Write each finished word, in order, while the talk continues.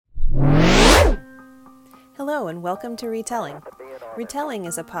Hello and welcome to Retelling. Retelling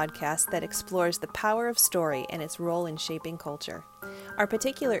is a podcast that explores the power of story and its role in shaping culture. Our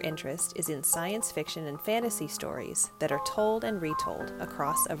particular interest is in science fiction and fantasy stories that are told and retold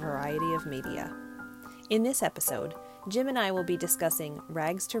across a variety of media. In this episode, Jim and I will be discussing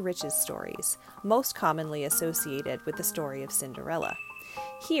rags to riches stories, most commonly associated with the story of Cinderella.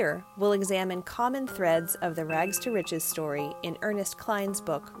 Here, we'll examine common threads of the rags to riches story in Ernest Cline's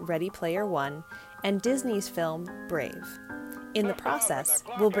book Ready Player One and Disney's film Brave. In the process,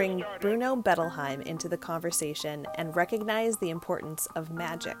 we'll bring Bruno Bettelheim into the conversation and recognize the importance of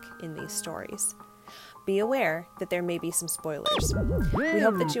magic in these stories. Be aware that there may be some spoilers. We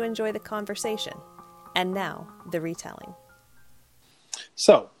hope that you enjoy the conversation. And now, the retelling.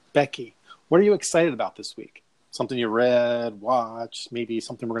 So, Becky, what are you excited about this week? Something you read, watched, maybe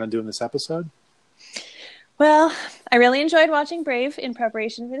something we're going to do in this episode? Well, I really enjoyed watching Brave in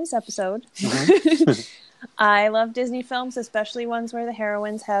preparation for this episode. Mm-hmm. I love Disney films, especially ones where the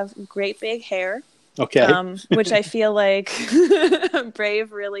heroines have great big hair. Okay. Which I feel like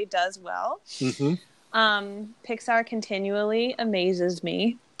Brave really does well. Mm-hmm. Pixar continually amazes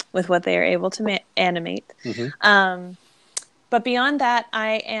me with what they are able to animate. Mm-hmm. But beyond that,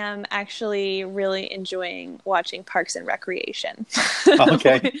 I am actually really enjoying watching Parks and Recreation.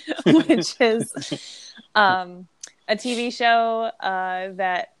 Okay. Which is a TV show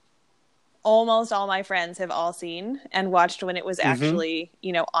that almost all my friends have all seen and watched when it was actually,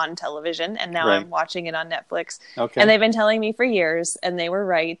 on television. And now I'm watching it on Netflix. Okay. And they've been telling me for years, and they were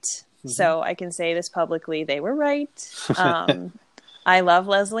right. Mm-hmm. So I can say this publicly. They were right. I love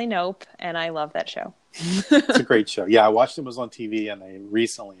Leslie Knope, and I love that show. It's a great show. Yeah, I watched it. It was on TV, and I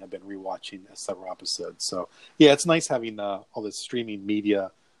recently have been rewatching several episodes. So, yeah, it's nice having all this streaming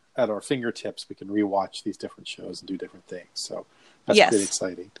media at our fingertips. We can rewatch these different shows and do different things. So that's pretty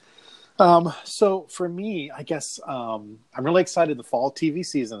exciting. So for me, I guess I'm really excited. The fall TV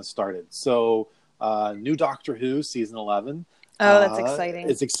season has started. So new Doctor Who season 11. Oh, that's exciting.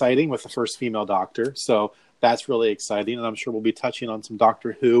 It's exciting with the first female Doctor. So that's really exciting. And I'm sure we'll be touching on some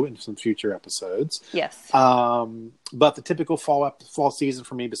Doctor Who in some future episodes. Yes. But the typical fall season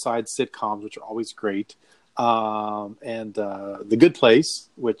for me, besides sitcoms, which are always great, and The Good Place,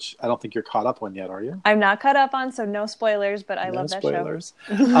 which I don't think you're caught up on yet, are you? I'm not caught up on, so no spoilers, but I love that spoilers.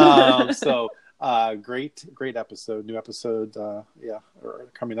 So great episode, new episode,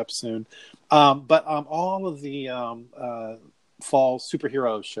 coming up soon. But all of the fall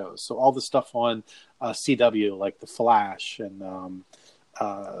superhero shows, so all the stuff on CW, like The Flash and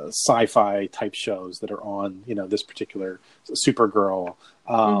sci-fi type shows that are on, this particular Supergirl,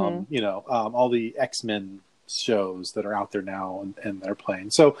 all the X-Men shows that are out there now and they're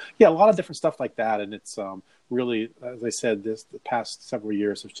playing. So yeah, a lot of different stuff like that. And it's really, as I said, the past several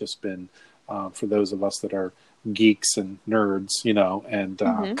years have just been for those of us that are geeks and nerds,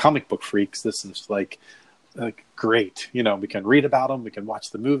 and comic book freaks. This is like great. We can read about them, we can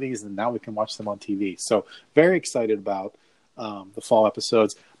watch the movies, and now we can watch them on TV. So very excited about the fall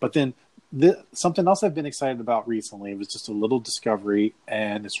episodes. But then something else I've been excited about recently was just a little discovery,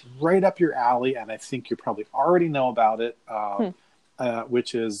 and it's right up your alley, and I think you probably already know about it,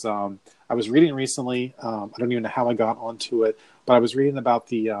 which is I was reading recently. I don't even know how I got onto it, but I was reading about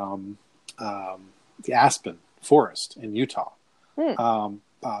the aspen forest in Utah,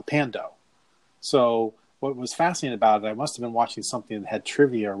 Pando. So what was fascinating about it, I must have been watching something that had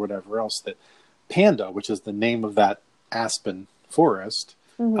trivia or whatever else, that Pando, which is the name of that aspen forest,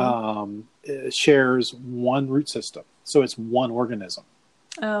 shares one root system. So it's one organism.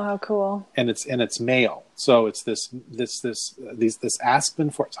 Oh, how cool. And it's male. So it's this aspen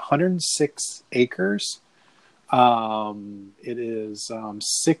forest, 106 acres. It is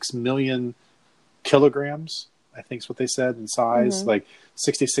 6 million kilograms, I think is what they said, in size, like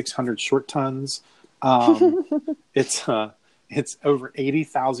 6,600 short tons. It's over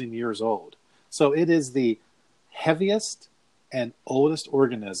 80,000 years old. So it is the heaviest and oldest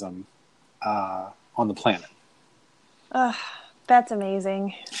organism on the planet. That's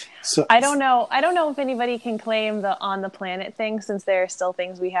amazing. So I don't know if anybody can claim the on the planet thing, since there are still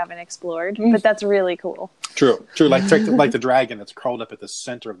things we haven't explored, but that's really cool. True. Like the dragon that's crawled up at the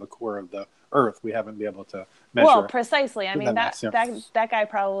center of the core of the Earth. We haven't been able to measure. Well, precisely. I mean, that guy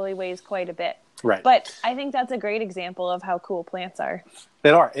probably weighs quite a bit. Right. But I think that's a great example of how cool plants are.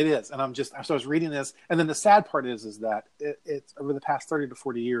 They are. It is. And so I was reading this, and then the sad part is that it's over the past 30 to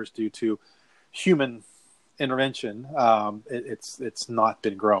 40 years, due to human intervention, it's not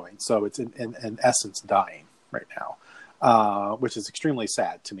been growing. So it's in essence dying right now, which is extremely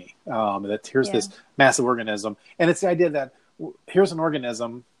sad to me. That here's this massive organism, and it's the idea that here's an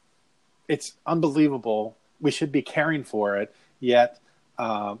organism. It's unbelievable we should be caring for it, yet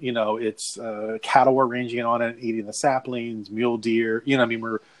it's cattle are ranging on it, eating the saplings, mule deer. I mean,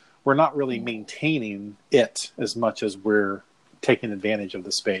 we're not really maintaining it as much as we're taking advantage of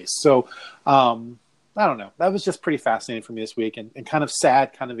the space. So I don't know. That was just pretty fascinating for me this week, and kind of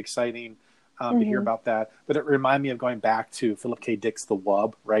sad, kind of exciting to hear about that. But it reminded me of going back to Philip K. Dick's The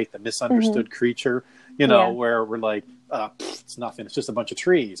Wub, right? The misunderstood creature, where we're like, it's nothing. It's just a bunch of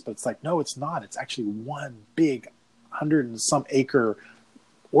trees. But it's like, no, it's not. It's actually one big 100 and some acre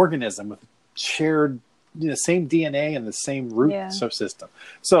organism with shared, same DNA and the same root system.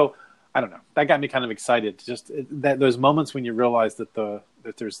 So I don't know. That got me kind of excited. Just that those moments when you realize that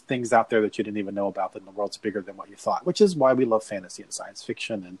there's things out there that you didn't even know about, that the world's bigger than what you thought, which is why we love fantasy and science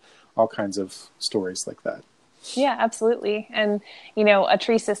fiction and all kinds of stories like that. Yeah, absolutely. And, a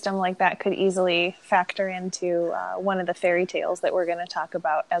tree system like that could easily factor into one of the fairy tales that we're going to talk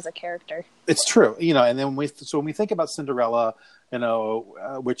about as a character. It's true. And then when we think about Cinderella,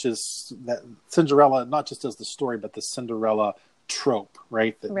 which is that Cinderella, not just as the story, but the Cinderella trope,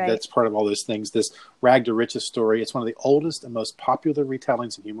 right? That's part of all those things. This rag to riches story. It's one of the oldest and most popular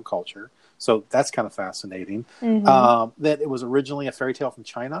retellings in human culture. So that's kind of fascinating. That it was originally a fairy tale from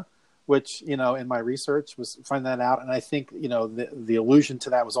China, which, in my research was finding that out. And I think, the allusion to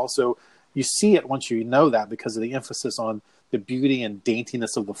that was also, you see it once you know that because of the emphasis on the beauty and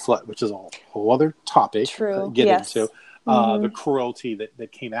daintiness of the foot, which is a whole other topic to get into. The cruelty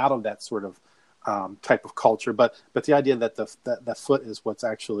that came out of that sort of type of culture, but the idea that the foot is what's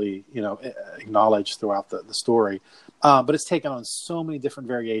actually acknowledged throughout the story, but it's taken on so many different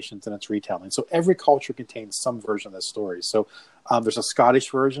variations in its retelling. So every culture contains some version of the story. So there's a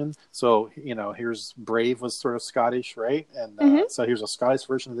Scottish version. So here's Brave was sort of Scottish, right? And so here's a Scottish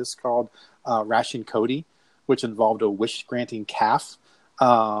version of this called Rashin Cody, which involved a wish granting calf.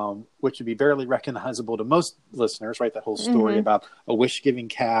 Which would be barely recognizable to most listeners, right? That whole story about a wish giving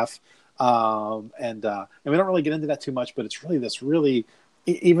calf. And we don't really get into that too much, but it's really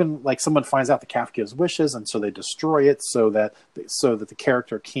even like someone finds out the calf gives wishes, and so they destroy it so that the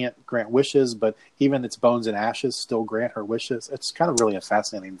character can't grant wishes, but even its bones and ashes still grant her wishes. It's kind of really a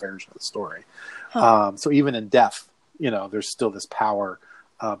fascinating version of the story. So even in death, there's still this power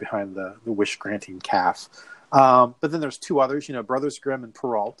behind the wish granting calf. But then there's two others, Brothers Grimm and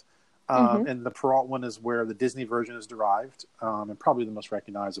Perrault. And the Perrault one is where the Disney version is derived, and probably the most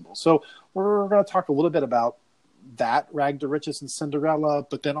recognizable. So we're going to talk a little bit about that rag to riches and Cinderella,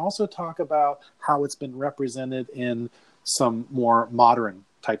 but then also talk about how it's been represented in some more modern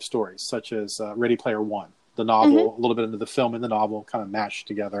type stories, such as Ready Player One, the novel, a little bit into the film and the novel kind of mashed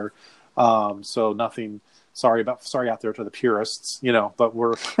together. So nothing. Sorry out there to the purists, but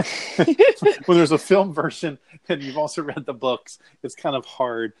we're when there's a film version and you've also read the books, it's kind of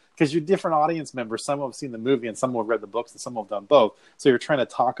hard because you're different audience members. Some have seen the movie and some have read the books and some have done both. So you're trying to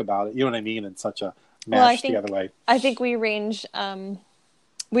talk about it, you know what I mean, in such a mashed together way. I think we range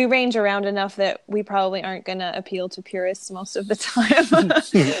around enough that we probably aren't going to appeal to purists most of the time.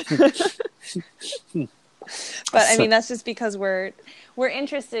 But I mean, that's just because we're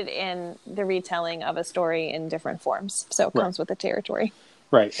interested in the retelling of a story in different forms. So it comes with the territory.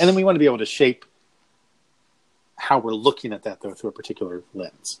 Right. And then we want to be able to shape how we're looking at that, though, through a particular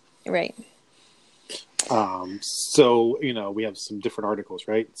lens. Right. So, we have some different articles,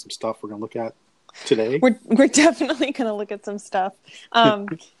 right? Some stuff we're going to look at today. We're definitely going to look at some stuff.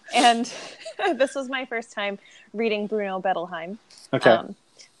 And this was my first time reading Bruno Bettelheim. Okay.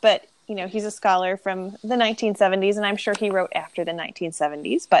 But he's a scholar from the 1970s, and I'm sure he wrote after the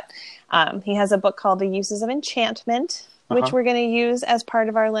 1970s. But he has a book called The Uses of Enchantment, which we're going to use as part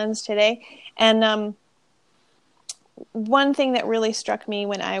of our lens today. And one thing that really struck me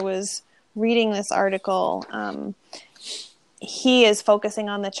when I was reading this article, he is focusing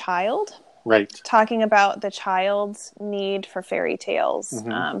on the child. Right. Talking about the child's need for fairy tales.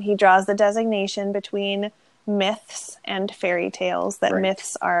 He draws the designation between myths and fairy tales, that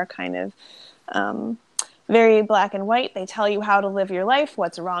myths are kind of very black and white. They tell you how to live your life,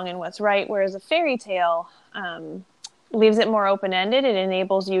 what's wrong and what's right, whereas a fairy tale leaves it more open-ended. It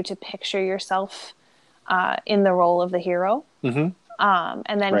enables you to picture yourself in the role of the hero, and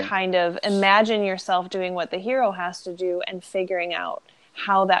then kind of imagine yourself doing what the hero has to do and figuring out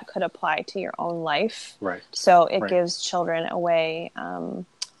how that could apply to your own life. Right. So it gives children a way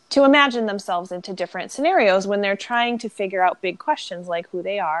to imagine themselves into different scenarios when they're trying to figure out big questions like who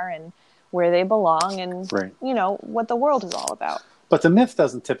they are and where they belong and, what the world is all about. But the myth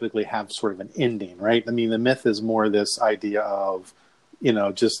doesn't typically have sort of an ending, right? I mean, the myth is more this idea of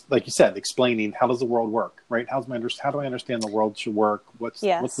just like you said, explaining how does the world work, right? How do I understand the world should work? What's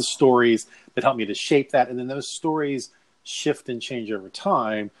the stories that help me to shape that? And then those stories shift and change over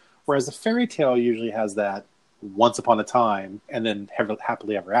time. Whereas a fairy tale usually has that once upon a time and then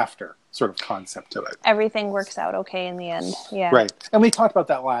happily ever after sort of concept to it. Everything works out okay in the end. Yeah. Right. And we talked about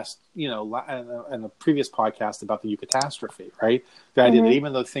that last, in the previous podcast about the Eucatastrophe, right? The idea that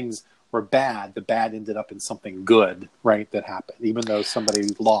even though things were bad, the bad ended up in something good, right? That happened. Even though somebody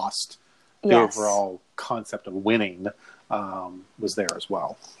lost, the overall concept of winning was there as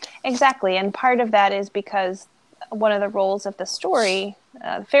well. Exactly. And part of that is because one of the roles of the story,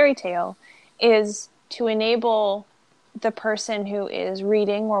 fairy tale, is to enable the person who is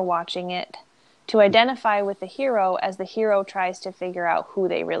reading or watching it to identify with the hero as the hero tries to figure out who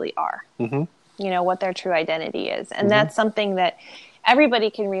they really are, what their true identity is. And that's something that everybody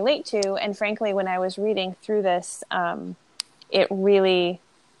can relate to. And frankly, when I was reading through this, it really,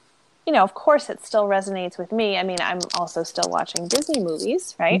 of course it still resonates with me. I mean, I'm also still watching Disney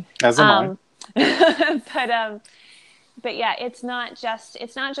movies, right? As am I. But yeah, it's not just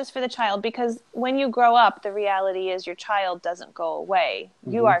for the child, because when you grow up, the reality is your child doesn't go away.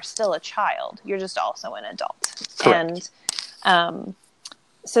 You are still a child. You're just also an adult. Correct. And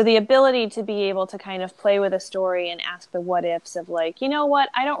so the ability to be able to kind of play with a story and ask the what ifs of like, you know what,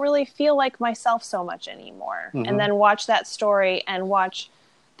 I don't really feel like myself so much anymore. And then watch that story and watch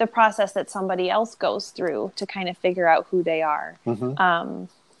the process that somebody else goes through to kind of figure out who they are.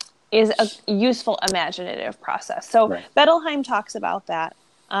 Is a useful imaginative process. So Bettelheim talks about that.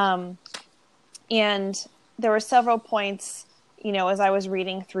 And there were several points, as I was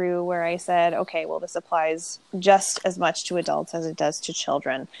reading through where I said, okay, well, this applies just as much to adults as it does to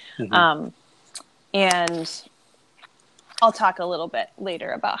children. And I'll talk a little bit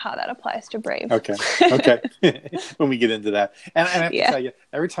later about how that applies to Brave. Okay. When we get into that. And I have to tell you,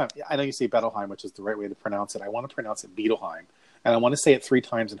 every time, I know you say Bettelheim, which is the right way to pronounce it. I want to pronounce it Beetleheim. And I want to say it 3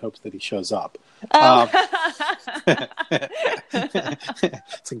 times in hopes that he shows up. It's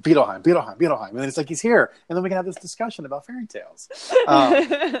like Beetleheim. And then it's like he's here. And then we can have this discussion about fairy tales.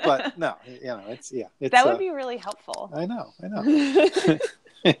 But no, it's. That would be really helpful. I know.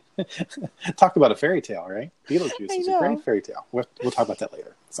 Talk about a fairy tale, right? Beetlejuice is a great fairy tale. We'll talk about that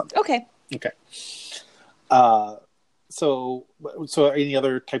later someday. Okay. So any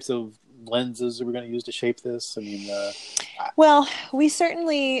other types of lenses are we going to use to shape this? I mean, well, we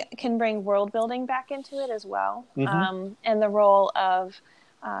certainly can bring world building back into it as well. And the role of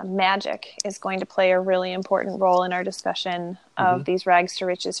magic is going to play a really important role in our discussion of these rags to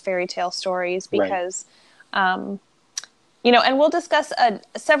riches fairy tale stories, because, and we'll discuss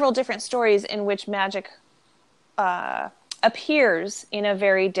several different stories in which magic appears in a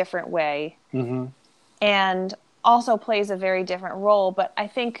very different way. And also plays a very different role, but I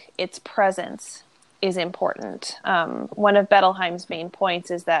think its presence is important. One of Bettelheim's main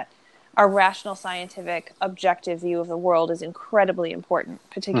points is that our rational, scientific, objective view of the world is incredibly important,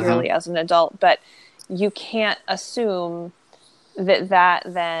 particularly as an adult, but you can't assume that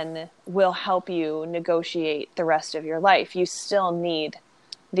then will help you negotiate the rest of your life. You still need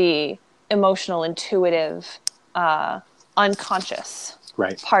the emotional, intuitive, unconscious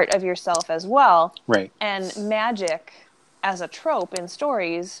part of yourself as well. And magic as a trope in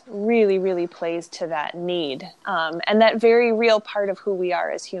stories really, really plays to that need. And that very real part of who we are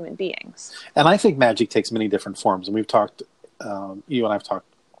as human beings. And I think magic takes many different forms. And we've talked, you and I've talked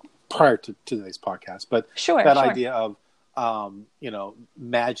prior to today's podcast, but idea of,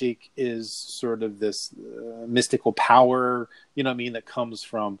 magic is sort of this mystical power, that comes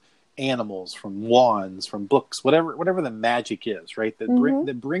from animals, from wands, from books, whatever the magic is, right?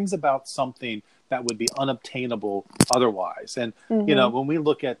 That brings about something that would be unobtainable otherwise. And when we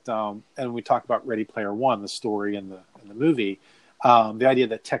look at and we talk about Ready Player One, the story in the movie, the idea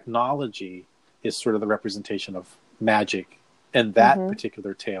that technology is sort of the representation of magic in that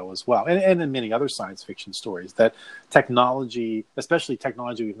particular tale as well, and in many other science fiction stories, that technology, especially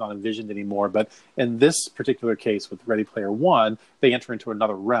technology we've not envisioned anymore, but in this particular case with Ready Player One, they enter into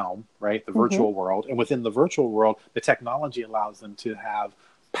another realm, right? The virtual world. And within the virtual world, the technology allows them to have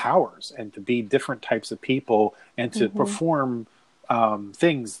powers and to be different types of people and to perform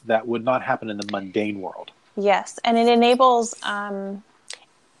things that would not happen in the mundane world. Yes, and it enables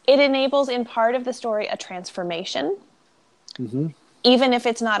in part of the story a transformation. Even if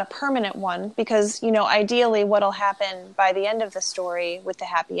it's not a permanent one, because, ideally what'll happen by the end of the story with the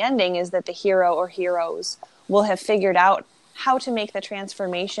happy ending is that the hero or heroes will have figured out how to make the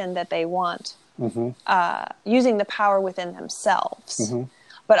transformation that they want using the power within themselves.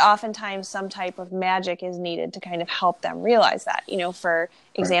 but oftentimes some type of magic is needed to kind of help them realize that. For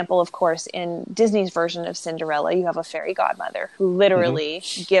example, of course, in Disney's version of Cinderella, you have a fairy godmother who literally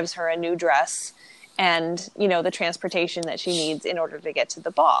gives her a new dress and, the transportation that she needs in order to get to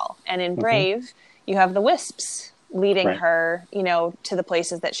the ball. And in Brave, you have the wisps leading her, to the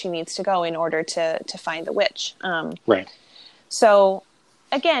places that she needs to go in order to find the witch. So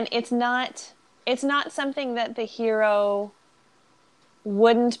again, it's not something that the hero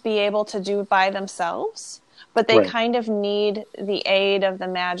wouldn't be able to do by themselves, but they kind of need the aid of the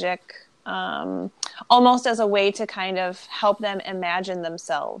magic, almost as a way to kind of help them imagine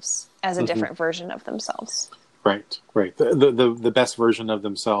themselves as a different version of themselves. Right. The best version of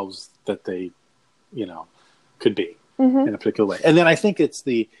themselves that they, could be in a particular way. And then I think it's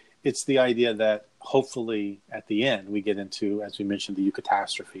the idea that hopefully at the end we get into, as we mentioned, the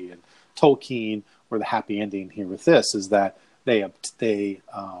eucatastrophe and Tolkien, or the happy ending here with this is that they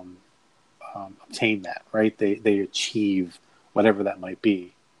obtain that, right? They achieve whatever that might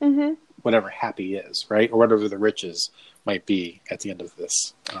be, whatever happy is, right? Or whatever the riches might be at the end of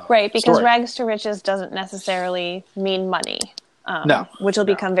this. Right, because story. rags to riches doesn't necessarily mean money. No. Which will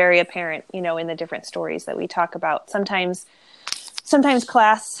become very apparent, in the different stories that we talk about. Sometimes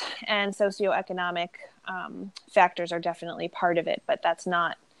class and socioeconomic factors are definitely part of it, but that's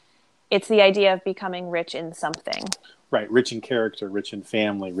not. It's the idea of becoming rich in something. Right, rich in character, rich in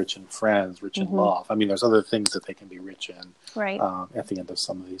family, rich in friends, rich in love. I mean, there's other things that they can be rich in at the end of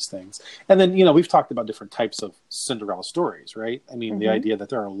some of these things. And then, we've talked about different types of Cinderella stories, right? I mean, the idea that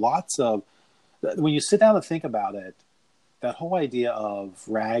there are lots of, when you sit down and think about it, that whole idea of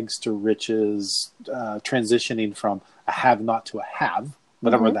rags to riches, transitioning from a have-not to a have,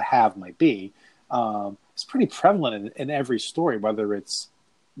 whatever the have might be, is pretty prevalent in every story, whether it's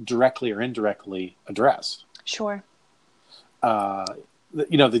directly or indirectly addressed. Sure.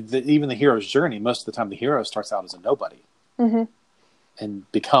 Even the hero's journey, most of the time the hero starts out as a nobody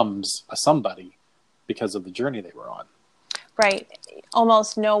and becomes a somebody because of the journey they were on. Right.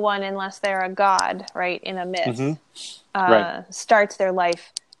 Almost no one, unless they're a god, right, in a myth, starts their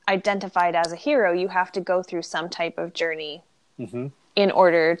life identified as a hero. You have to go through some type of journey in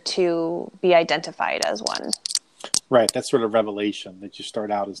order to be identified as one. Right. That's sort of revelation, that you start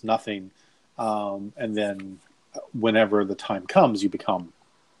out as nothing, and then whenever the time comes, you become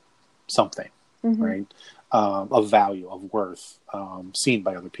something, right? Of value, of worth, seen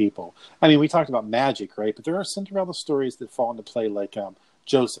by other people. I mean, we talked about magic, right? But there are Cinderella stories that fall into play, like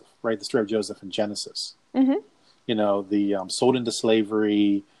Joseph, right? The story of Joseph in Genesis. The sold into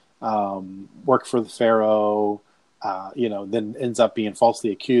slavery, work for the Pharaoh, then ends up being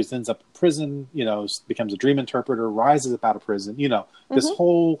falsely accused, ends up in prison, becomes a dream interpreter, rises up out of prison, this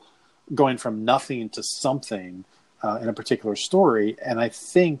whole going from nothing to something in a particular story. And I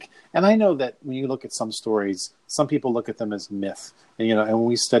know that when you look at some stories, some people look at them as myth, and when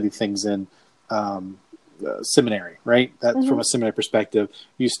we study things in seminary, right? That from a seminary perspective,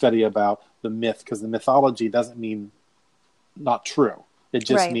 you study about the myth, because the mythology doesn't mean not true. It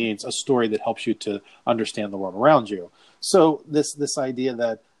just means a story that helps you to understand the world around you. So this idea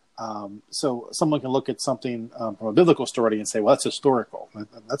that so someone can look at something from a biblical story and say, well, that's historical.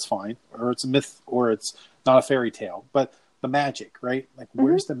 That's fine. Or it's a myth, or it's not a fairy tale. But the magic, right? Like,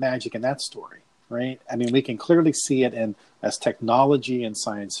 where's the magic in that story, right? I mean, we can clearly see it as technology and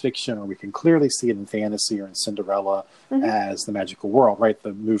science fiction, or we can clearly see it in fantasy or in Cinderella as the magical world, right?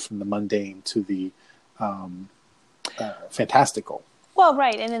 The move from the mundane to the fantastical. Well,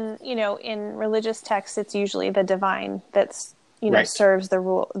 right. And in religious texts, it's usually the divine that's serves the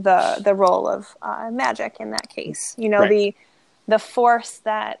role of magic in that case. The force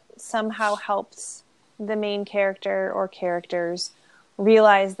that somehow helps the main character or characters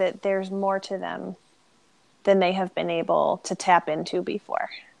realize that there's more to them than they have been able to tap into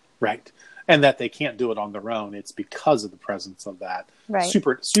before. Right. And that they can't do it on their own. It's because of the presence of that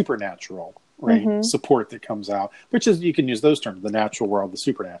supernatural support that comes out, which is, you can use those terms, the natural world, the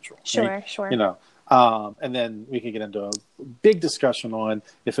supernatural. Sure. And then we can get into a big discussion on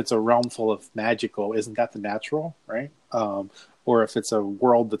if it's a realm full of magical, isn't that the natural, right? Or if it's a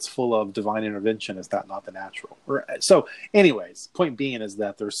world that's full of divine intervention, is that not the natural? So anyways, point being is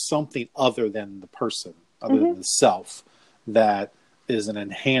that there's something other than the person, other than the self, that is an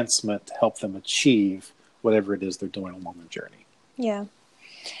enhancement to help them achieve whatever it is they're doing along the journey. Yeah.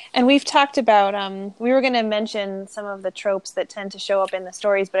 And we've talked about, we were going to mention some of the tropes that tend to show up in the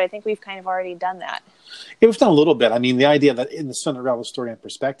stories, but I think we've kind of already done that. Yeah, we've done a little bit. I mean, the idea that in the Cinderella story in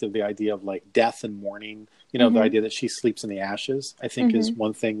perspective, the idea of like death and mourning, the idea that she sleeps in the ashes, I think is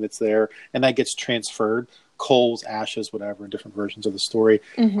one thing that's there. And that gets transferred coals, ashes, whatever, in different versions of the story.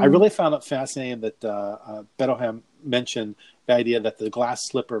 Mm-hmm. I really found it fascinating that Beddoham mentioned the idea that the glass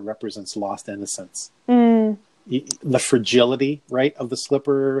slipper represents lost innocence. The fragility, right, of the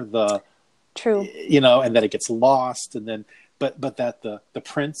slipper, True. and that it gets lost, and then but that the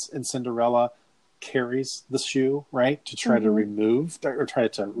prince in Cinderella carries the shoe, right, to try to remove or try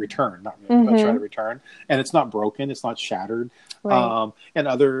to return, not remove, but try to return, and it's not broken, it's not shattered. Right. And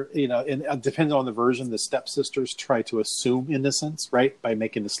other, and depending on the version, the stepsisters try to assume innocence, right, by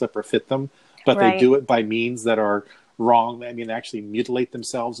making the slipper fit them, but they do it by means that are wrong. I mean, actually mutilate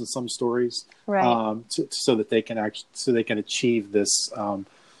themselves in some stories, right. So that they can achieve this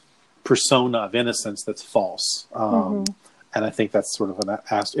persona of innocence that's false. And I think that's sort of an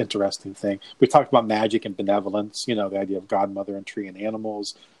interesting thing. We talked about magic and benevolence, the idea of God, mother, and tree and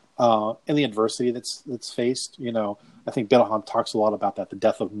animals, and the adversity that's faced. I think Beddoham talks a lot about that: the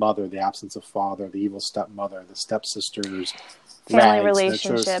death of mother, the absence of father, the evil stepmother, the stepsisters, family rags,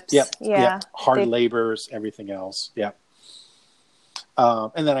 relationships. Hard labors, everything else. Yep.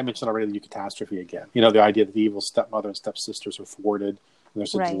 And then I mentioned already the eucatastrophe again. The idea that the evil stepmother and stepsisters are thwarted. And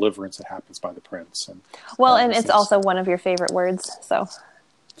there's a deliverance that happens by the prince. And it's also one of your favorite words, so.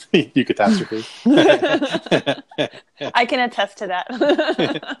 Eucatastrophe. I can attest to that.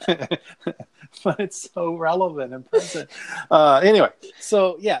 But it's so relevant and present. Anyway,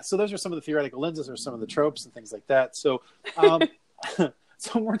 so those are some of the theoretical lenses, or some of the tropes and things like that. So, so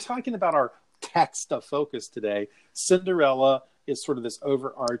when we're talking about our text of focus today, Cinderella is sort of this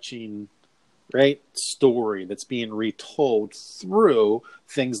overarching, right, story that's being retold through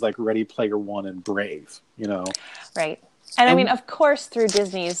things like Ready Player One and Brave, Right. And I mean, of course, through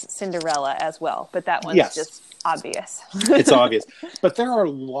Disney's Cinderella as well, but that one's just obvious. It's obvious. But there are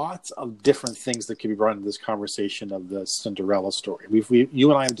lots of different things that can be brought into this conversation of the Cinderella story. You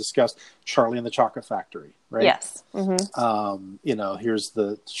and I have discussed Charlie and the Chocolate Factory, right? Yes. Mm-hmm. Here's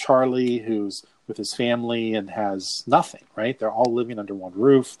the Charlie who's with his family and has nothing, right? They're all living under one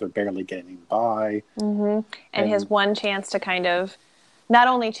roof. They're barely getting by. Mm-hmm. And his one chance to kind of not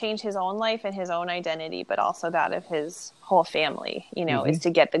only change his own life and his own identity, but also that of his whole family, is to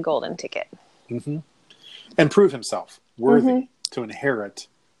get the golden ticket. Mm-hmm. And prove himself worthy to inherit,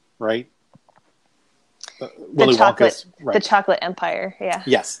 right? The chocolate empire, yeah.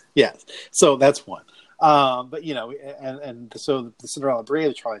 Yes. So that's one. But and so the Cinderella Brave,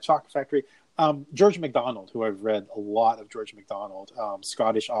 the Charlie and the Chocolate Factory. George MacDonald, who I've read a lot of George MacDonald,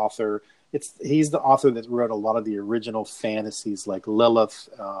 Scottish author. He's the author that wrote a lot of the original fantasies like Lilith.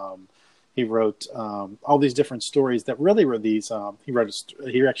 He wrote all these different stories that really were these.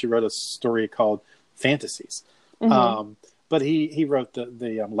 He actually wrote a story called Fantasies. But he wrote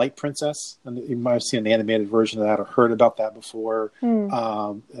the Light Princess, and you might have seen an animated version of that or heard about that before.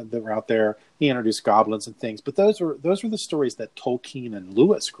 That were out there. He introduced goblins and things, but those were the stories that Tolkien and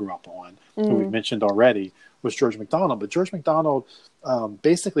Lewis grew up on, who we've mentioned already, was George MacDonald. But George MacDonald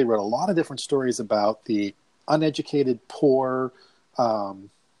basically wrote a lot of different stories about the uneducated, poor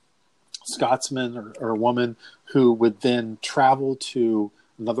Scotsman or woman who would then travel to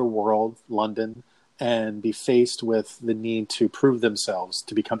another world, London, and be faced with the need to prove themselves,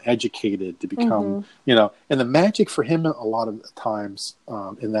 to become educated, to become, and the magic for him a lot of times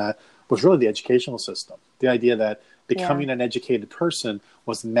in that was really the educational system. The idea that becoming an educated person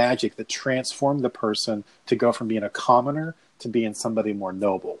was magic that transformed the person to go from being a commoner to being somebody more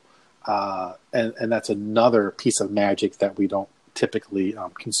noble. And that's another piece of magic that we don't typically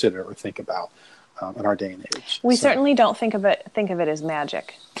consider or think about in our day and age. We certainly don't think of it as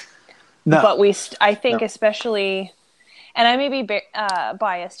magic. No. But I think especially, and I may be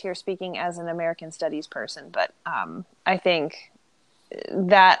biased here speaking as an American studies person, but I think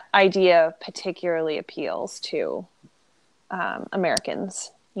that idea particularly appeals to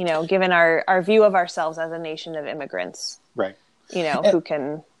Americans, given our view of ourselves as a nation of immigrants, right? Who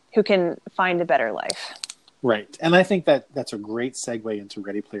can find a better life. Right. And I think that's a great segue into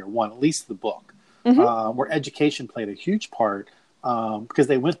Ready Player One, at least the book, where education played a huge part. Because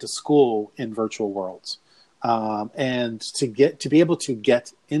they went to school in virtual worlds, and to be able to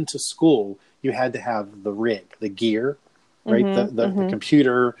get into school, you had to have the rig, the gear, right? The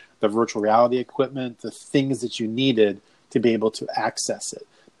computer, the virtual reality equipment, the things that you needed to be able to access it.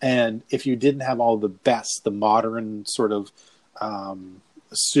 And if you didn't have all the modern sort of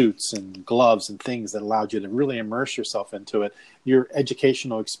suits and gloves and things that allowed you to really immerse yourself into it, your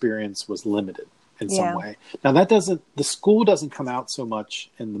educational experience was limited in some way. Now the school doesn't come out so much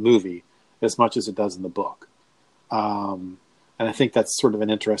in the movie as much as it does in the book. And I think that's sort of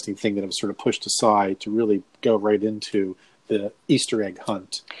an interesting thing that was sort of pushed aside to really go right into the Easter egg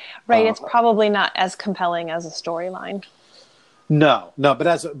hunt. Right. It's probably not as compelling as a storyline. No, but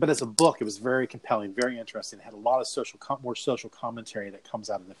as a book, it was very compelling, very interesting. It had a lot of more social commentary that comes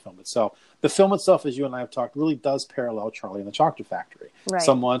out of the film itself. The film itself, as you and I have talked, really does parallel Charlie and the Chocolate Factory. Right.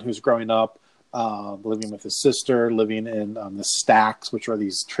 Someone who's growing up, living with his sister, living in the stacks, which are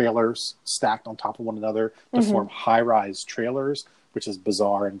these trailers stacked on top of one another to form high-rise trailers, which is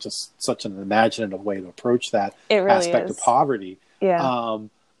bizarre and just such an imaginative way to approach that really aspect is. of poverty. Yeah.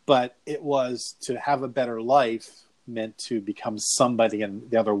 But it was to have a better life meant to become somebody in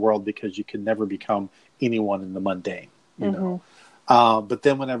the other world, because you can never become anyone in the mundane, you know. But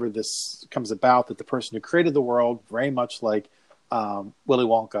then whenever this comes about, that the person who created the world, very much like Willy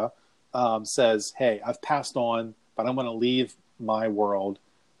Wonka, says, hey, I've passed on, but I'm going to leave my world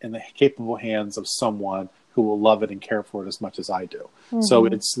in the capable hands of someone who will love it and care for it as much as I do. So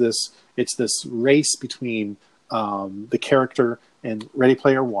it's this race between the character in Ready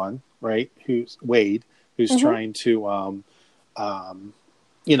Player One, right, who's Wade, who's trying to,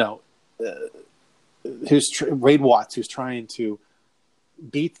 Wade Watts, who's trying to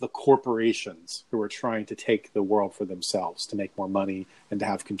beat the corporations who are trying to take the world for themselves, to make more money and to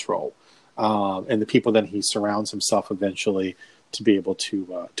have control. And the people that he surrounds himself eventually to be able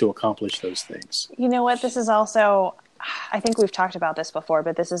to accomplish those things. You know what? This is also, I think we've talked about this before,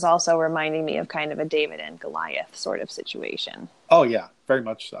 but this is also reminding me of kind of a David and Goliath sort of situation. Oh, yeah, very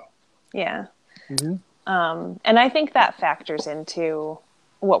much so. Yeah. And I think that factors into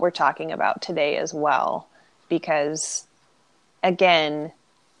what we're talking about today as well, because again,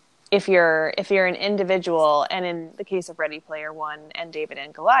 if you're an individual, and in the case of Ready Player One and David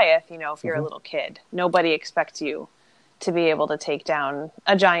and Goliath, you know, if you're a little kid, nobody expects you to be able to take down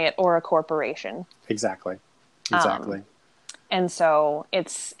a giant or a corporation. Exactly. And so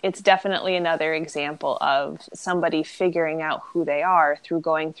it's definitely another example of somebody figuring out who they are through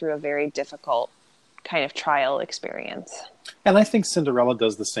going through a very difficult kind of trial experience. And I think Cinderella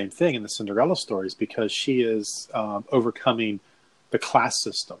does the same thing in the Cinderella stories, because she is overcoming the class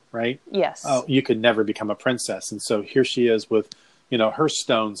system, right? Yes. Oh, you could never become a princess. And so here she is with, you know, her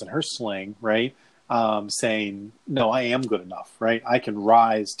stones and her sling, right? Saying, no, I am good enough, right? I can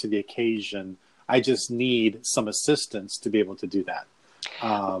rise to the occasion. I just need some assistance to be able to do that.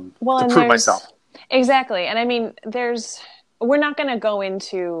 To prove myself. Exactly. And I mean, we're not going to go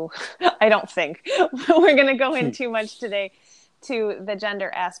into, I don't think we're going to go in too much today to the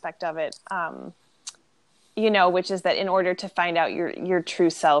gender aspect of it. You know, which is that in order to find out your true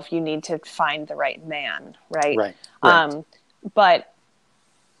self, you need to find the right man, right? Right.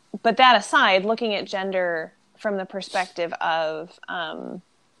 But that aside, looking at gender from the perspective of,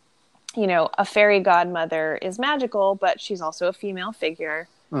 you know, a fairy godmother is magical, but she's also a female figure.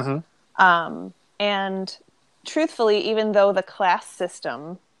 And truthfully, even though the class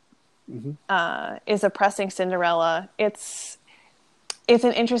system is oppressing Cinderella, it's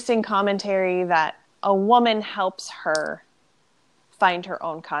an interesting commentary that a woman helps her find her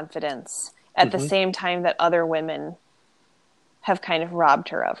own confidence at the same time that other women have kind of robbed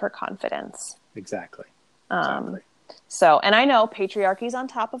her of her confidence. Exactly. So, and I know patriarchy's on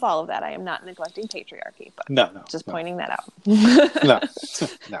top of all of that. I am not neglecting patriarchy, but just pointing that out.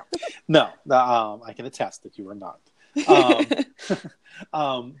 No. I can attest that you are not.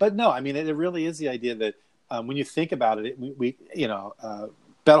 But no, I mean, it really is the idea that when you think about it, we you know,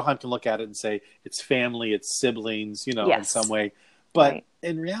 Bettelheim can look at it and say it's family, it's siblings, you know, in some way. But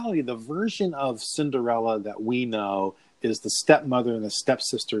in reality, the version of Cinderella that we know is the stepmother and the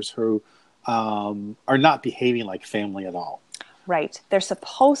stepsisters who are not behaving like family at all. Right. They're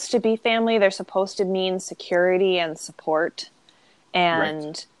supposed to be family. They're supposed to mean security and support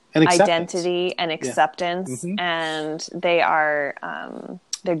and identity and acceptance. And they are,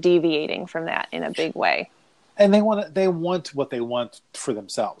 they're deviating from that in a big way. And they want what they want for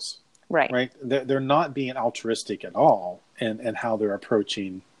themselves. Right. They're not being altruistic at all in how they're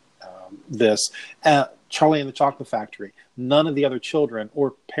approaching this. Charlie and the Chocolate Factory, none of the other children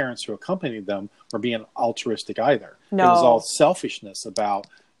or parents who accompanied them were being altruistic either. No. It was all selfishness about,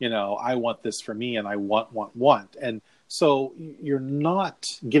 you know, I want this for me and I want. And so you're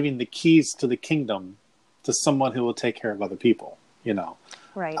not giving the keys to the kingdom to someone who will take care of other people, you know.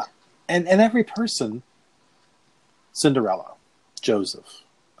 Right. And every person, Cinderella, Joseph,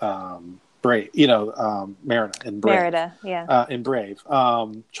 Brave, you know, Merida in Brave. In Brave.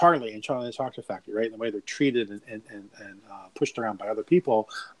 Charlie and Charlie and the Chocolate Factory, right? And the way they're treated and pushed around by other people,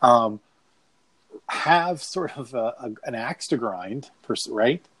 have sort of an axe to grind,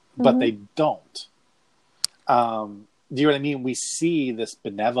 right? But they don't. Do you know what I mean? We see this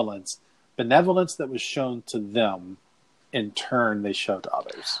benevolence that was shown to them in turn they show to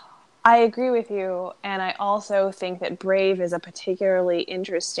others. I agree with you, and I also think that Brave is a particularly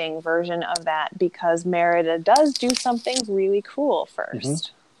interesting version of that because Merida does do something really cool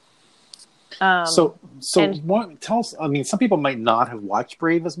first. So tell us. I mean, some people might not have watched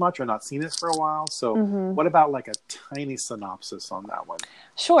Brave as much or not seen it for a while. So, what about like a tiny synopsis on that one?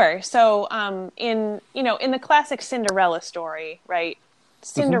 Sure. So, in the classic Cinderella story, right?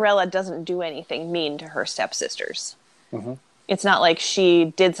 Cinderella doesn't do anything mean to her stepsisters. It's not like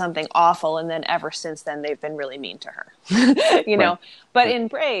she did something awful and then ever since then they've been really mean to her, know. But in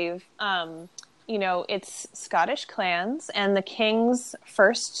Brave, it's Scottish clans and the king's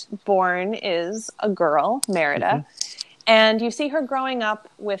firstborn is a girl, Merida. And you see her growing up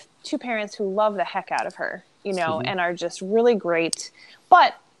with two parents who love the heck out of her, and are just really great.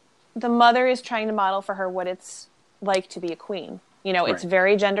 But the mother is trying to model for her what it's like to be a queen. It's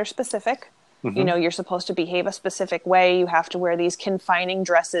very gender specific. You're supposed to behave a specific way. You have to wear these confining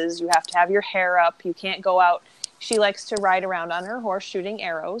dresses. You have to have your hair up. You can't go out. She likes to ride around on her horse shooting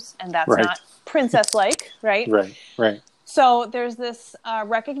arrows, and that's not princess-like, right? Right. So there's this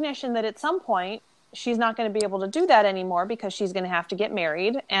recognition that at some point she's not going to be able to do that anymore because she's going to have to get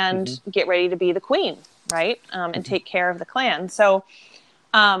married and get ready to be the queen, right? And take care of the clan. So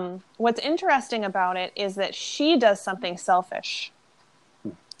what's interesting about it is that she does something selfish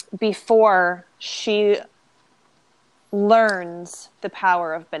before she learns the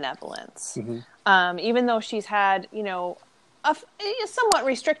power of benevolence. Even though she's had, a somewhat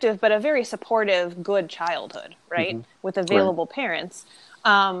restrictive, but a very supportive, good childhood, right? With available parents.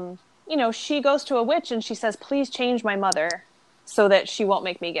 She goes to a witch and she says, please change my mother so that she won't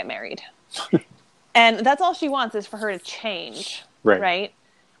make me get married. And that's all she wants is for her to change. Right.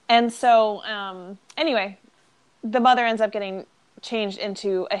 And so, anyway, the mother ends up getting changed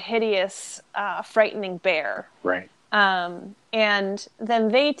into a hideous, frightening bear. And then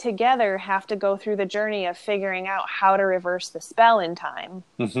they together have to go through the journey of figuring out how to reverse the spell in time.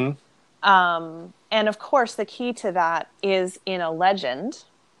 And of course, the key to that is in a legend.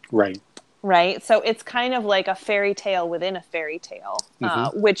 Right. So it's kind of like a fairy tale within a fairy tale,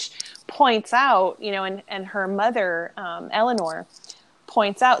 which points out, and her mother, Eleanor,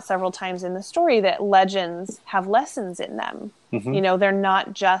 points out several times in the story that legends have lessons in them. They're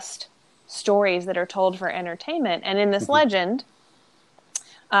not just stories that are told for entertainment. And in this legend,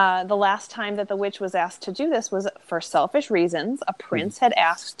 the last time that the witch was asked to do this was for selfish reasons. A prince had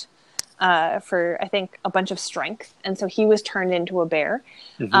asked for, I think, a bunch of strength. And so he was turned into a bear.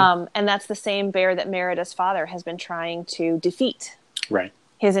 And that's the same bear that Merida's father has been trying to defeat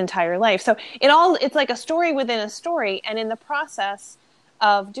his entire life. So it's like a story within a story. And in the process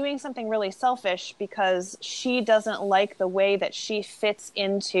of doing something really selfish because she doesn't like the way that she fits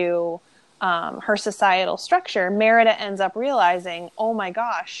into her societal structure, Merida ends up realizing, oh my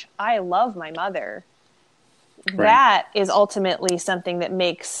gosh, I love my mother. That is ultimately something that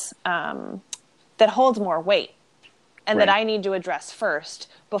makes, that holds more weight and that I need to address first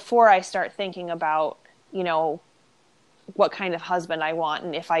before I start thinking about, what kind of husband I want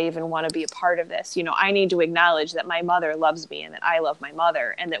and if I even want to be a part of this. I need to acknowledge that my mother loves me and that I love my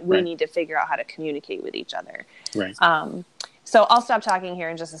mother and that we need to figure out how to communicate with each other. So I'll stop talking here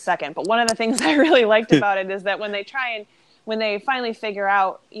in just a second. But one of the things I really liked about it is that when they finally figure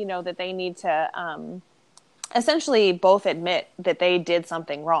out, that they need to essentially both admit that they did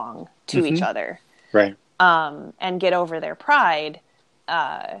something wrong to each other, and get over their pride.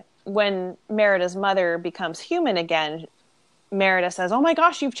 When Merida's mother becomes human again, Merida says, oh my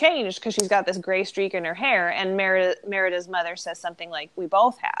gosh, you've changed, because she's got this gray streak in her hair. And Merida's mother says something like, we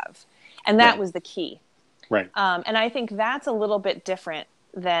both have. And that was the key. And I think that's a little bit different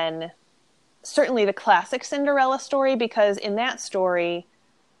than certainly the classic Cinderella story, because in that story,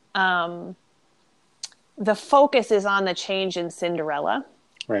 the focus is on the change in Cinderella.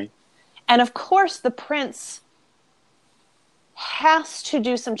 And of course, the prince has to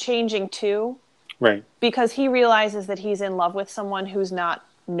do some changing too. Because he realizes that he's in love with someone who's not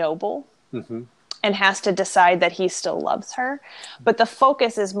noble. And has to decide that he still loves her. But the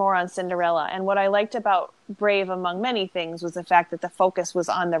focus is more on Cinderella. And what I liked about Brave, among many things, was the fact that the focus was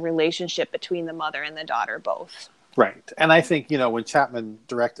on the relationship between the mother and the daughter both. And I think, when Chapman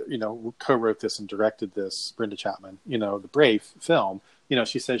co-wrote this and directed this, Brenda Chapman, the Brave film,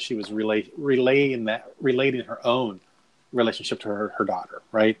 she said she was relating her own relationship to her daughter,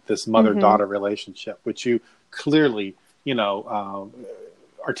 right? This mother-daughter relationship, which you clearly,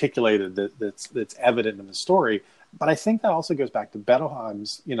 articulated that's evident in the story. But I think that also goes back to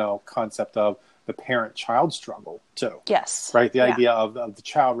Bettelheim's, concept of the parent-child struggle too. Yes. Right? The idea of the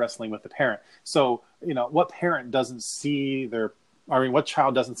child wrestling with the parent. So what parent doesn't see what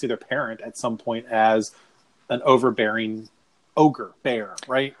child doesn't see their parent at some point as an overbearing ogre bear,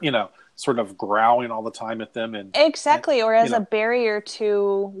 right? Sort of growling all the time at them, exactly, or as a barrier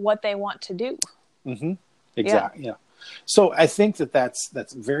to what they want to do. Mm-hmm. Exactly. Yeah. So I think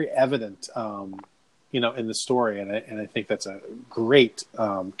that's very evident, in the story, and I think that's a great,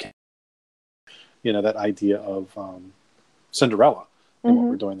 that idea of Cinderella and what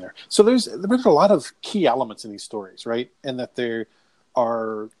we're doing there. So there's a lot of key elements in these stories, right? And that they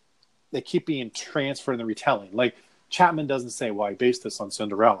keep being transferred in the retelling. Like Chapman doesn't say, "Well, I based this on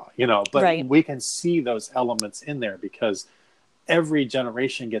Cinderella," but right. we can see those elements in there because every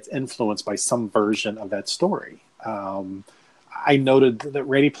generation gets influenced by some version of that story. I noted that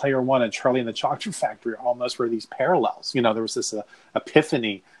Ready Player One and Charlie and the Chocolate Factory almost were these parallels. There was this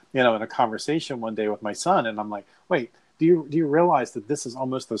epiphany, in a conversation one day with my son, and I'm like, "Wait, do you realize that this is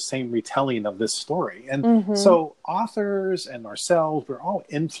almost the same retelling of this story?" And so authors and ourselves, we're all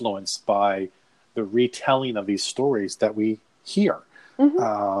influenced by the retelling of these stories that we hear. And we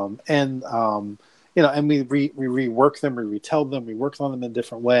rework them, we retell them, we work on them in a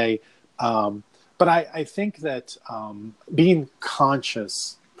different way. But I think that being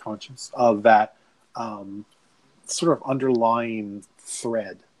conscious of that sort of underlying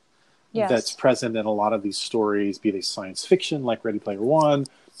thread that's present in a lot of these stories, be they science fiction like Ready Player One,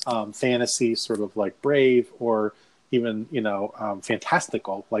 fantasy sort of like Brave, or even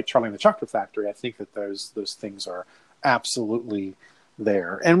fantastical like Charlie and the Chocolate Factory. I think that those things are absolutely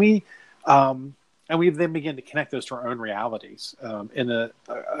there, and we then begin to connect those to our own realities in a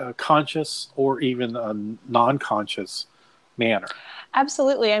conscious or even a non-conscious manner.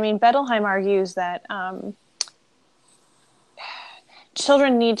 Absolutely. I mean, Bettelheim argues that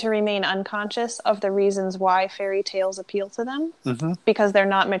children need to remain unconscious of the reasons why fairy tales appeal to them because they're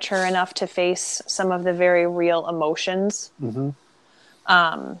not mature enough to face some of the very real emotions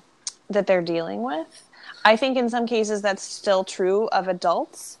that they're dealing with. I think in some cases that's still true of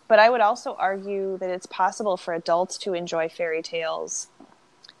adults, but I would also argue that it's possible for adults to enjoy fairy tales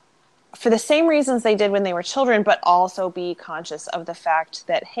for the same reasons they did when they were children, but also be conscious of the fact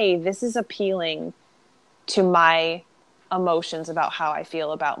that, hey, this is appealing to my emotions about how I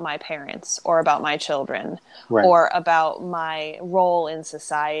feel about my parents or about my children or about my role in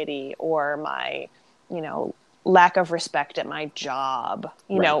society or my, lack of respect at my job,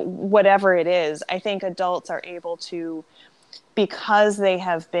 whatever it is. I think adults are able to, because they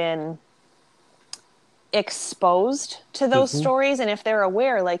have been exposed to those stories, and if they're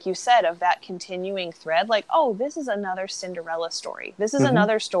aware, like you said, of that continuing thread, like, oh, this is another Cinderella story. This is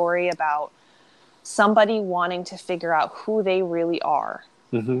another story about somebody wanting to figure out who they really are.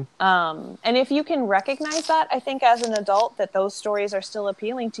 And if you can recognize that, I think as an adult, that those stories are still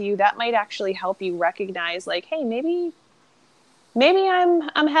appealing to you, that might actually help you recognize, like, hey, maybe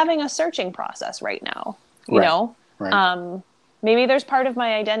I'm having a searching process right now. You know, maybe there's part of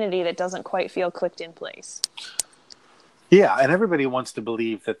my identity that doesn't quite feel clicked in place. Yeah, and everybody wants to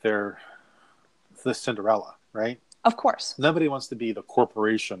believe that they're the Cinderella, right? Of course. Nobody wants to be the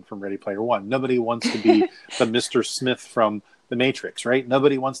corporation from Ready Player One. Nobody wants to be the Mr. Smith from The Matrix, right?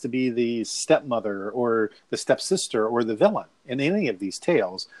 Nobody wants to be the stepmother or the stepsister or the villain in any of these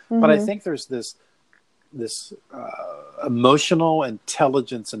tales. But I think there's this emotional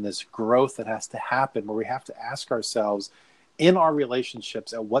intelligence and this growth that has to happen where we have to ask ourselves in our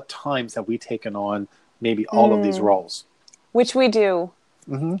relationships, at what times have we taken on maybe all of these roles? Which we do.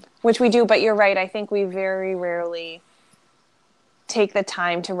 Which we do, but you're right. I think we very rarely take the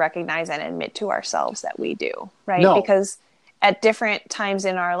time to recognize and admit to ourselves that we do, right? No. Because at different times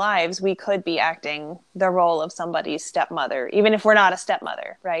in our lives, we could be acting the role of somebody's stepmother, even if we're not a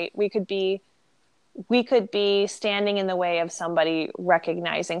stepmother, right? We could be standing in the way of somebody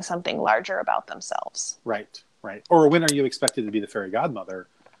recognizing something larger about themselves. Right. Or when are you expected to be the fairy godmother?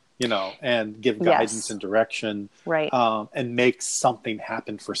 And give guidance and direction, and make something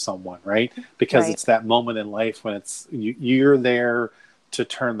happen for someone, right? Because it's that moment in life when it's you're there to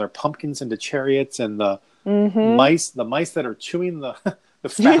turn their pumpkins into chariots, and the mice that are chewing the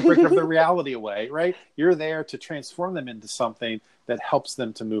fabric of the reality away, right? You're there to transform them into something that helps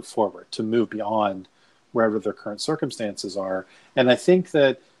them to move forward, to move beyond wherever their current circumstances are. And I think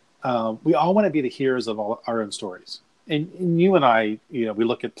that we all want to be the heroes of all our own stories. And you and I, we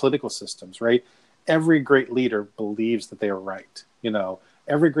look at political systems, right? Every great leader believes that they are right.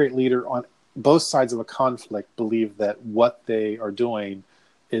 Every great leader on both sides of a conflict believe that what they are doing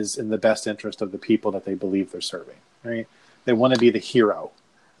is in the best interest of the people that they believe they're serving, right? They want to be the hero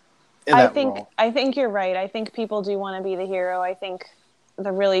in that role. I think you're right. I think people do want to be the hero. I think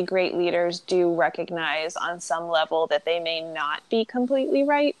the really great leaders do recognize on some level that they may not be completely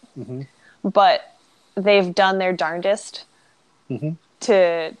right, but they've done their darndest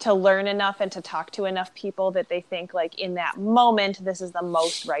to learn enough and to talk to enough people that they think like in that moment, this is the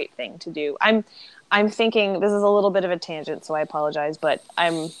most right thing to do. I'm thinking, this is a little bit of a tangent, so I apologize, but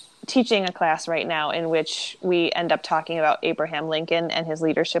I'm teaching a class right now in which we end up talking about Abraham Lincoln and his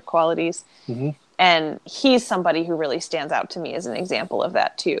leadership qualities. And he's somebody who really stands out to me as an example of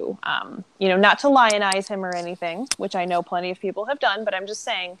that too. Not to lionize him or anything, which I know plenty of people have done, but I'm just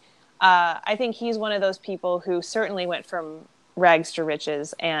saying, I think he's one of those people who certainly went from rags to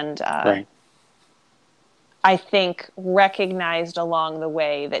riches, and Right. I think recognized along the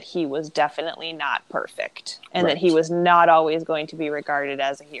way that he was definitely not perfect, and that he was not always going to be regarded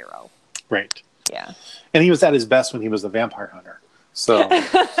as a hero. Right. Yeah. And he was at his best when he was the vampire hunter. So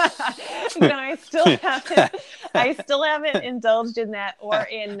I still haven't indulged in that or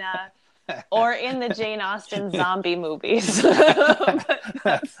in the Jane Austen zombie movies.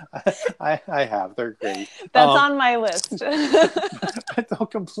 I have. They're great. That's on my list. They'll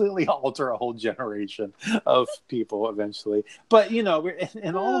completely alter a whole generation of people eventually. But, in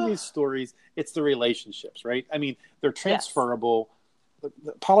all of these stories, it's the relationships, right? I mean, they're transferable. Yes.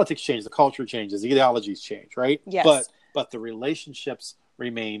 The politics change, the culture changes, the ideologies change, right? Yes. But the relationships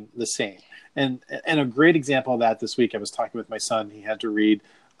remain the same. And a great example of that this week, I was talking with my son. He had to read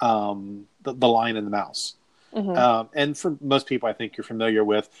The Lion and the Mouse. And for most people, I think you're familiar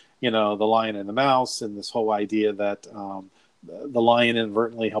with, The Lion and the Mouse, and this whole idea that the lion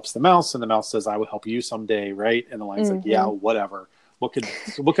inadvertently helps the mouse, and the mouse says, "I will help you someday," right? And the lion's like, "Yeah, whatever. What could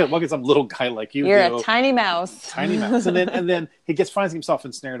some little guy like you do? You're a tiny mouse." Tiny mouse. And then he finds himself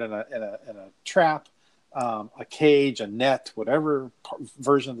ensnared in a trap, a cage, a net, whatever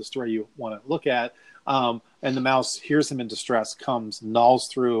version of the story you want to look at. And the mouse hears him in distress, comes, gnaws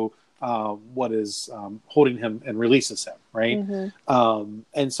through what is holding him, and releases him, right?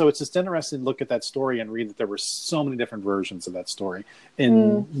 And so it's just interesting to look at that story and read that there were so many different versions of that story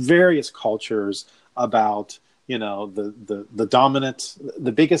in various cultures about, the dominant,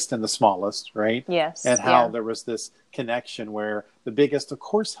 the biggest and the smallest, right? Yes. And how there was this connection where the biggest, of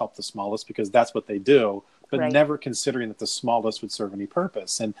course, helped the smallest because that's what they do, but never considering that the smallest would serve any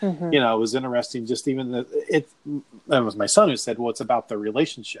purpose. And, it was interesting, just even it was my son who said, well, it's about the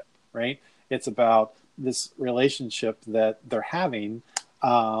relationship, right? It's about this relationship that they're having.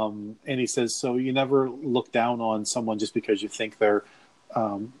 And he says, so you never look down on someone just because you think they're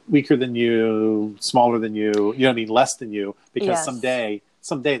weaker than you, smaller than you, less than you, because someday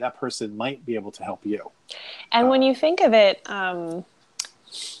that person might be able to help you. And when you think of it,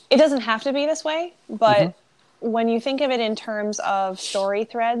 it doesn't have to be this way, but when you think of it in terms of story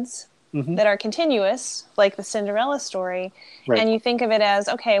threads that are continuous, like the Cinderella story, and you think of it as,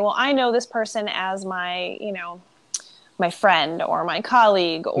 okay, well, I know this person as my, my friend or my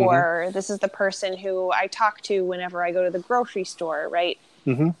colleague, or this is the person who I talk to whenever I go to the grocery store, right?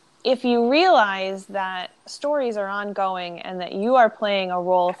 If you realize that stories are ongoing and that you are playing a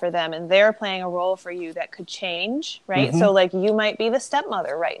role for them and they're playing a role for you that could change, right? So like you might be the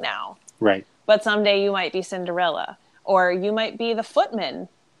stepmother right now. Right. But someday you might be Cinderella, or you might be the footman.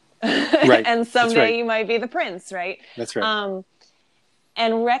 Right. And someday you might be the prince, right? That's right.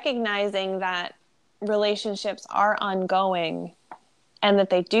 And recognizing that relationships are ongoing and that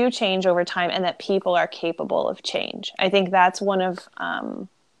they do change over time and that people are capable of change. I think that's one of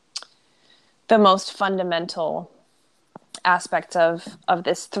the most fundamental aspects of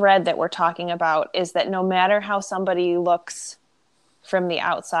this thread that we're talking about, is that no matter how somebody looks from the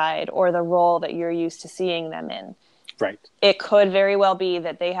outside or the role that you're used to seeing them in, it could very well be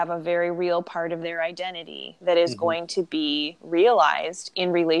that they have a very real part of their identity that is going to be realized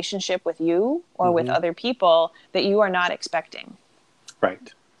in relationship with you or with other people that you are not expecting.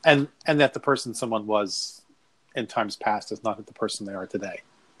 Right. And that the person someone was in times past is not the person they are today,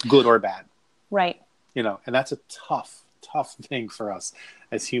 good or bad. Right. And that's a tough thing for us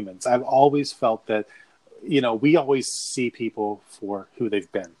as humans. I've always felt that, we always see people for who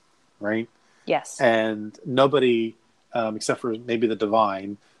they've been, right? Yes. And nobody, except for maybe the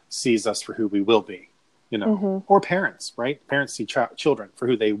divine, sees us for who we will be, or parents, right? Parents see children for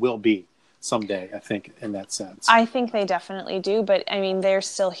who they will be someday, I think, in that sense. I think they definitely do, but I mean, they're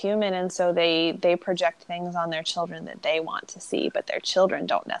still human, and so they project things on their children that they want to see, but their children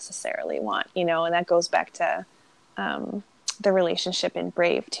don't necessarily want, and that goes back to the relationship in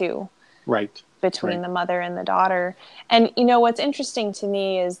Brave too. Right. Between the mother and the daughter. And, what's interesting to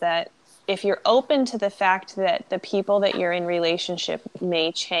me is that if you're open to the fact that the people that you're in relationship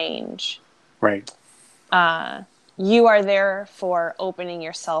may change, right, you are therefore opening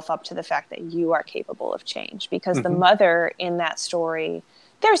yourself up to the fact that you are capable of change, because the mother in that story,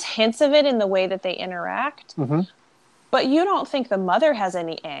 there's hints of it in the way that they interact, but you don't think the mother has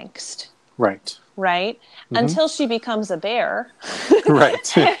any angst. Right. Right? Until she becomes a bear.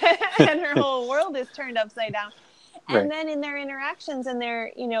 Right. And her whole world is turned upside down. And Right. then in their interactions and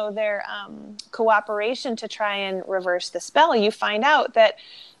their, their cooperation to try and reverse the spell, you find out that,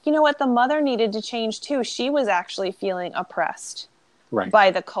 you know what, the mother needed to change too. She was actually feeling oppressed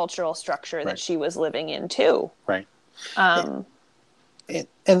by the cultural structure that she was living in too. Right. And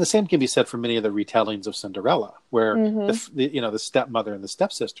the same can be said for many of the retellings of Cinderella, where the stepmother and the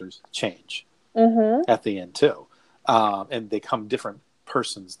stepsisters change at the end too, and they become different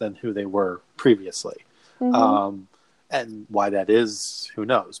persons than who they were previously. And why that is, who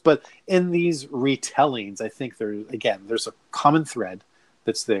knows? But in these retellings, I think there's a common thread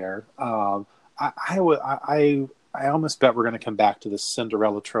that's there. I almost bet we're going to come back to this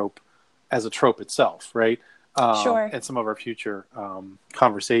Cinderella trope as a trope itself, right? Sure. In some of our future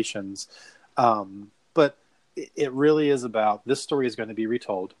conversations. But it really is about, this story is going to be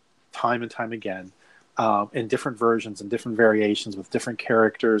retold time and time again, in different versions and different variations with different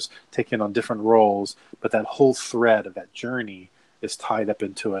characters taking on different roles. But that whole thread of that journey is tied up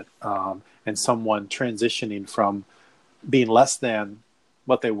into it, and someone transitioning from being less than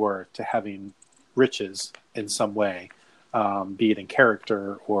what they were to having riches in some way, be it in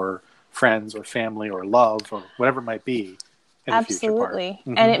character or friends or family or love or whatever it might be in the future part.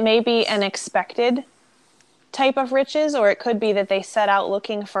 And it may be an expected type of riches, or it could be that they set out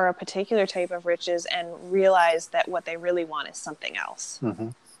looking for a particular type of riches and realize that what they really want is something else.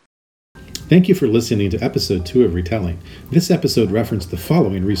 Thank you for listening to episode 2 of Retelling. This episode referenced the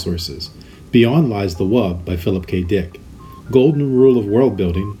following resources: Beyond Lies the Wub by Philip K. Dick, Golden Rule of World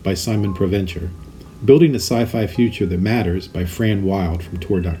Building by Simon Provencher, Building a Sci-Fi Future That Matters by Fran Wild from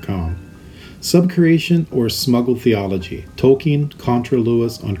Tor.com, Subcreation or Smuggled Theology, Tolkien, Contra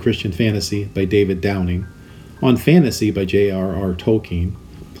Lewis on Christian Fantasy by David Downing, On Fantasy by J.R.R. Tolkien,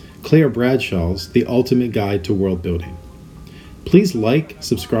 Claire Bradshaw's The Ultimate Guide to World Building. Please like,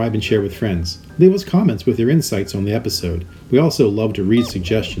 subscribe, and share with friends. Leave us comments with your insights on the episode. We also love to read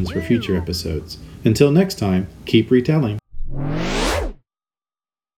suggestions for future episodes. Until next time, keep retelling.